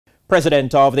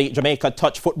President of the Jamaica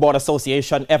Touch Football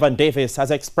Association, Evan Davis, has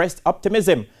expressed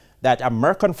optimism that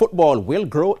American football will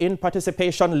grow in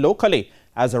participation locally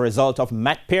as a result of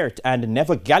Matt Peart and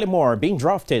Neville Gallimore being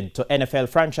drafted to NFL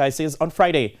franchises on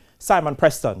Friday. Simon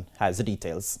Preston has the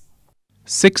details.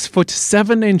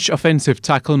 6'7" offensive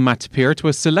tackle Matt Peart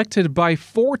was selected by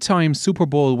four-time Super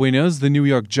Bowl winners, the New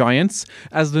York Giants,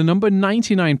 as the number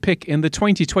 99 pick in the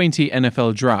 2020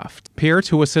 NFL Draft. Peart,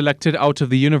 who was selected out of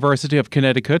the University of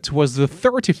Connecticut, was the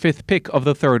 35th pick of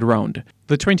the third round.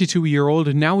 The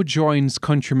 22-year-old now joins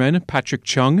countrymen Patrick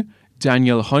Chung,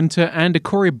 Daniel Hunter and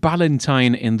Corey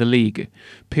Ballantyne in the league.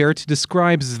 Peart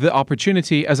describes the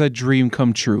opportunity as a dream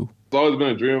come true. It's always been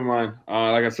a dream of mine.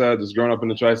 Like I said, just growing up in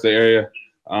the tri-state area,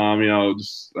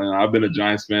 I've been a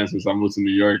Giants fan since I moved to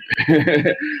New York.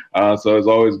 So it's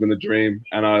always been a dream.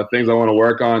 And things I want to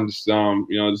work on, just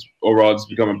overall, just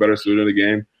become a better student of the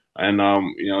game, and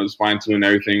just fine-tune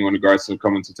everything in regards to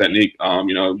coming to technique.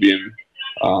 Being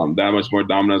that much more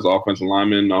dominant as an offensive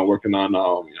lineman, working on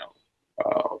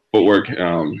footwork,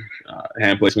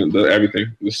 hand placement,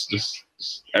 everything. Just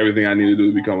everything I need to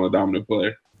do to become a dominant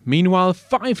player. Meanwhile,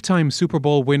 five-time Super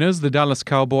Bowl winners, the Dallas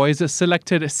Cowboys,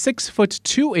 selected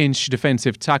 6'2"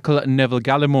 defensive tackle Neville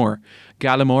Gallimore.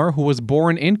 Gallimore, who was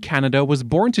born in Canada, was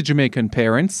born to Jamaican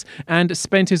parents and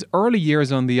spent his early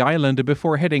years on the island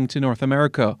before heading to North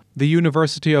America. The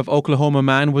University of Oklahoma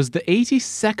man was the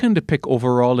 82nd pick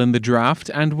overall in the draft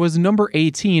and was number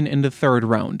 18 in the third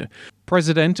round.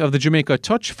 President of the Jamaica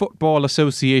Touch Football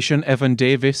Association, Evan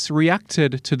Davis,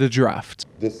 reacted to the draft.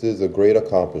 This is a great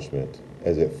accomplishment,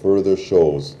 as it further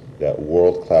shows that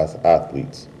world-class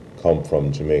athletes come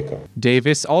from Jamaica.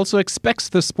 Davis also expects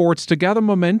the sport to gather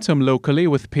momentum locally,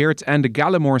 with Peart and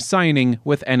Gallimore signing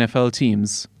with NFL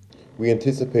teams. We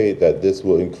anticipate that this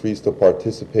will increase the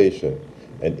participation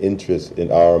and interest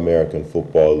in our American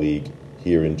Football League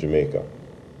here in Jamaica.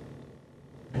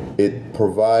 It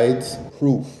provides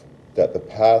proof that the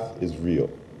path is real,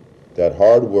 that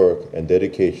hard work and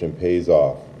dedication pays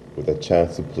off with a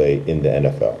chance to play in the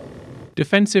NFL.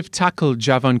 Defensive tackle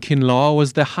Javon Kinlaw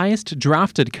was the highest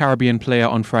drafted Caribbean player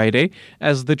on Friday,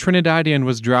 as the Trinidadian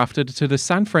was drafted to the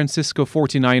San Francisco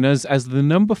 49ers as the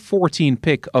number 14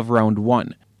 pick of round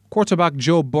 1. Quarterback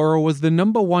Joe Burrow was the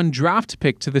number 1 draft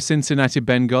pick to the Cincinnati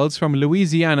Bengals from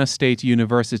Louisiana State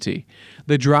University.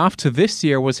 The draft this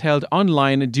year was held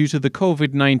online due to the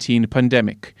COVID-19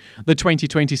 pandemic. The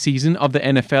 2020 season of the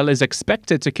NFL is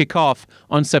expected to kick off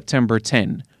on September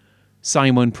 10.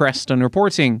 Simon Preston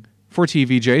reporting for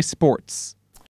TVJ Sports.